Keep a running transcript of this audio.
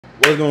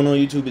What's going on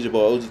YouTube? It's your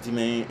boy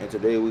Ogtmane, and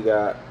today we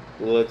got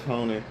Lil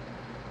Tony,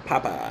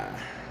 Popeye.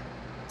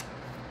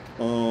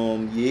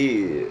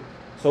 Yeah.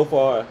 So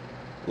far,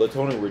 Lil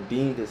Tony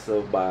redeemed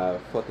himself by a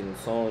fucking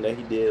song that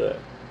he did.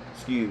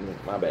 Excuse me,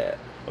 my bad.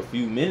 A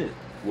few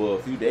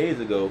days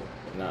ago.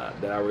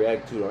 That I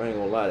reacted to. I ain't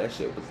gonna lie, that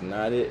shit was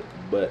not it.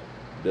 But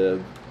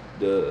the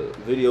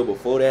video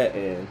before that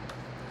and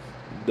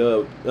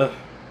the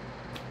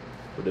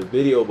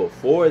video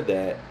before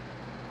that.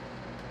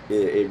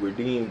 It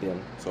redeemed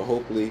him, so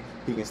hopefully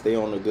he can stay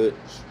on a good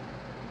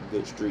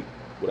streak.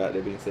 Without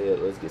that being said,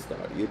 let's get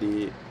started. You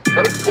did.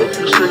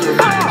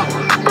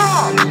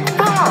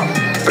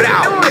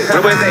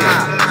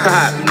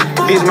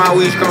 Bitch, my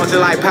weed strong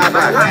just like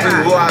Popeye.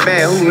 Nigga go out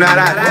bad, who not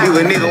out? You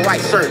a nigga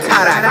white shirt,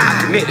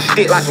 tie-dye. Nigga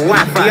stick like some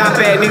Wi-Fi. Y'all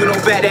bad nigga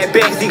don't back that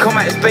back. See, come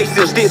out the space,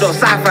 still stick up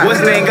sci-fi. What's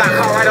his name got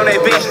caught right on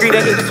that back street?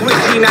 They hit the switch,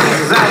 G, now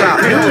he's out.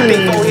 Pretty whole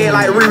thick forehead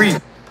like Riri.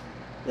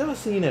 Y'all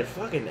seen that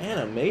fucking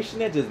animation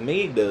that just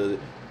made the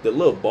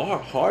little bar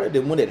harder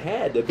than what it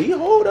had to be?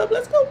 Hold up,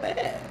 let's go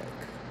back.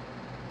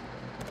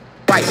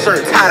 White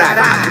shirt,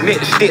 tie-dye.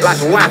 Nigga stick like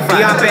some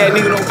Wi-Fi. Y'all bad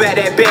nigga don't back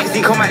that back.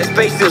 See, come out the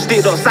space, still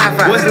stick up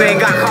sci-fi. What's his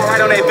name got caught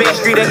right on that back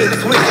street? They hit the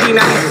switch, G,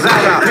 now he's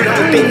out. Pretty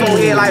whole thick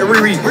forehead like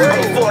Riri.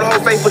 I'ma fuck the whole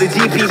face for the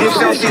GP. This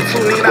sound shit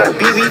too nigga, not a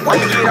BB.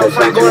 I'ma get up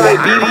front, go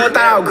like BB. I'ma thought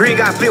I was green,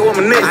 got split with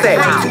my nuts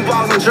at. 2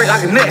 balls on the drink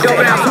like a nut.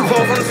 Jumping out 2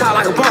 balls on the top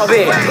like a ball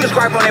bag. Put a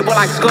scrape on that boy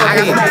like a skull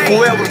head. I got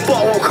smoke forever, the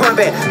fuck won't come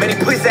back. Man, they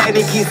pussy ass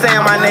nigga keep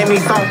saying my name,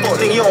 he song fuck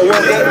nigga, you don't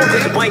want that.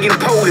 Push the blank, get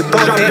a pole with a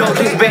thumb. Jump,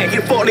 kiss back,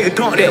 get a fuck nigga,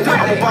 dunk that.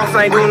 I'm a boss,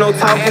 I ain't doing no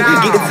talking.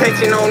 Get the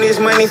touching on this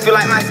money, feel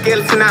like my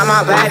skeleton out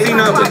my body. See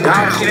nothing but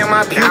dog shit in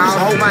my pupils.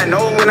 Hold my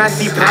nose when I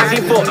see pie. She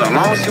fucked up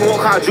long, she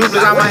won't call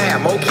Jupiters. I might have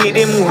more kid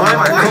than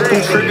Muhammad. Come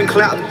through tripping,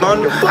 clap the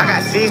thunder. I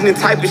got seasoning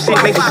type of shit,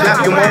 make it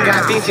slap your mom.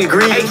 Got bitches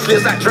green, 8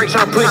 slips like Drake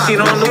tryna put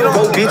shit on them.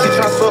 Both bitches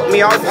tryna suck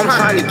me off, I'm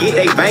trying to get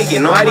they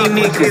banking. All these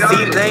niggas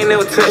see that they ain't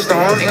never touched the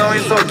home. They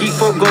always so geek,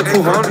 fuck go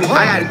 200.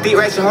 I got a thick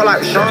ratchet hoe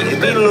like Sean.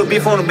 Beat a little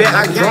beef on the back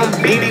like a drum.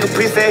 These niggas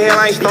piss that hell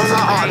like Stone.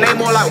 Name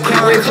more like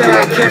Karen, just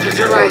like Catcher,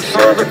 just like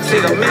Sean.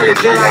 Take a million,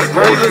 just like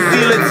Rosa.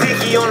 See a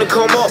tiki on the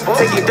come up.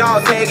 Take your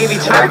dog tag if he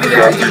try to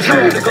out you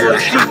to go to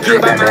sleep.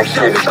 Get by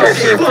myself and start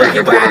shit fuck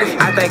your body.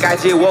 I think I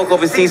just woke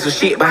up and seen some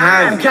shit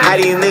behind me. How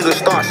these niggas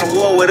start some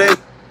war with us?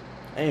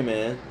 Hey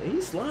man,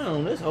 he's sliding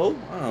on this hoe.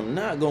 I'm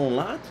not gonna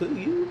lie to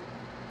you.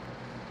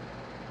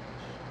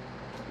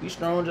 You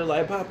strong just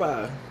like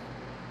Popeye.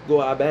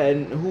 Go out bad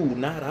and who?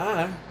 Not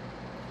I.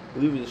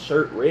 Leave his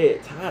shirt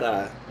red,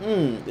 tie-dye.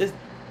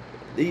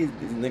 These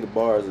nigga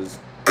bars is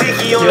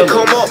Tiki on the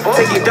come up,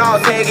 take your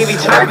dog tag if he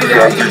try to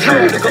out you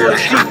to go to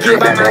sleep. Get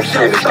by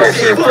myself and start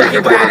shit fuck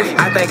your body.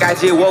 I think I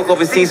just woke up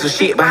and seen some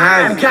shit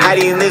behind me. How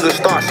these niggas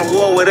start some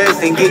war with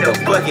us and get the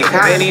fucking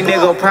cop. Man, these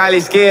niggas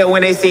probably scared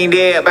when they seen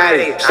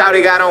everybody.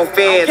 Shouty got on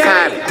fed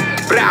time.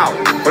 Blow.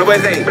 What do I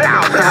say?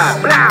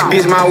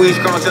 Bitch, my weed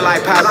strong just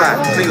like Popeye.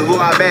 Nigga go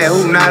out bad,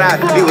 who not out?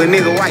 You a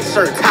nigga white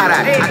shirt,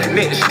 tie-dye. I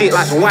connect the stick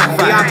like some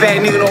Wi-Fi. Y'all bad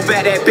nigga don't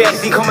back that back.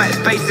 See, come out the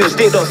space, still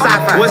stick up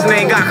sci-fi. What's his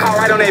name got caught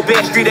right on that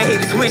back street? They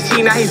hit the switch,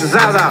 G, now he's a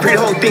Zaza. Pretty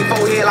whole thick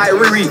forehead like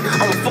Riri.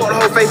 I'ma fuck the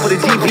whole face for the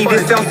GP.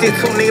 This sound shit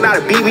too nigga, not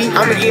a BB.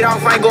 I'ma get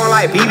off, I ain't going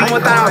like BB. I'ma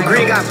thought I was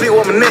green, got split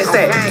with my nuts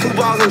at. 2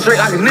 balls on the drink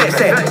like a nut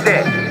sack.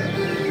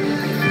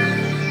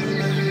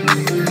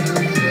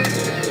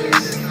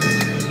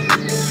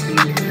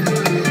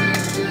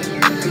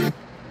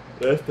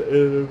 That's the end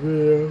of the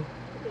video.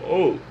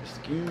 Oh,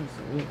 excuse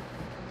me.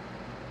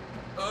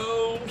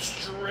 Oh, I'm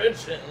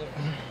stretching.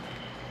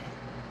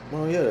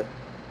 Oh yeah,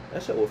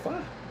 that shit was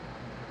fire.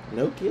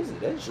 No kissing,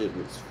 that shit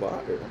was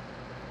fire.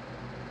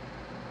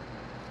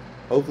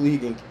 Hopefully he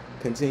can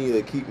continue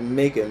to keep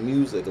making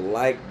music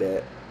like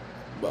that.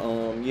 But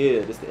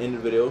yeah, that's the end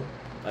of the video.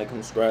 Like,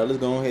 comment, subscribe. Let's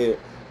go ahead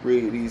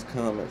read these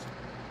comments.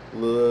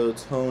 Lil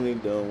Tony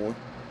done one.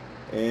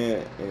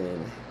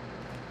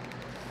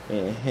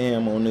 And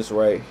ham on this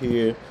right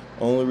here.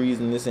 Only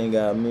reason this ain't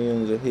got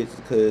millions of hits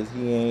because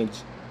he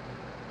ain't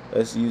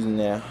us using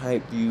that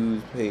hype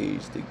views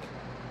page to,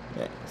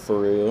 for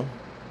real.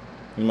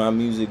 My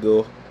music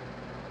go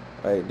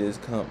like this.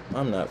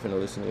 I'm not finna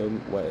listen to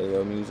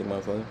your music,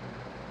 motherfucker.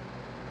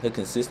 The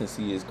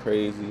consistency is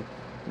crazy.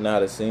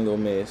 Not a single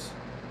miss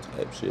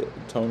type shit.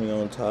 Tony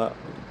on top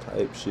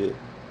type shit.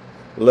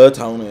 Love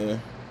Tony.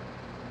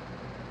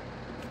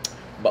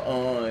 But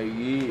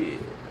yeah.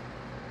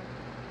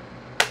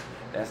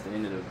 That's the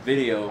end of the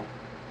video.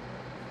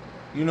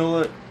 You know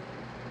what?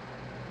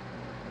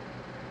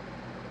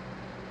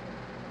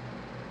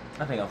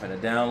 I think I'm finna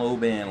download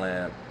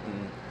BandLab.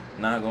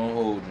 Not gonna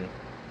hold you.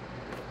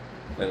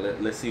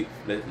 Let's see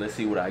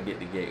what I get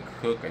to get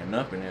cooking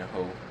up in that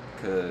hole.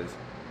 Cause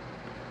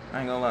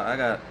I ain't gonna lie, I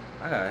got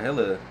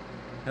hella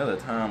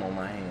time on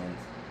my hands.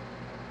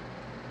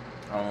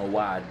 I don't know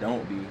why I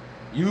don't be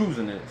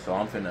using it, so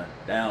I'm finna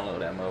download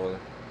that motherfucker.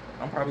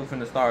 I'm probably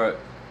finna start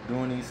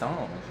doing these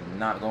songs.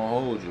 Not gonna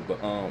hold you,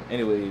 but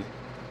anyways,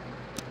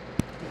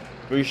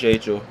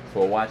 appreciate you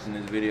for watching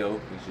this video.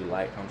 Please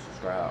like, comment,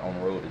 subscribe. On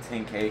the road to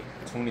 10K,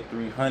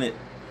 2,300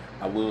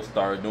 I will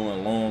start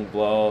doing long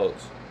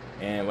vlogs.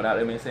 And without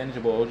that being said, it's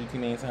your boy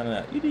Ogtmane signing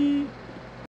out. You did.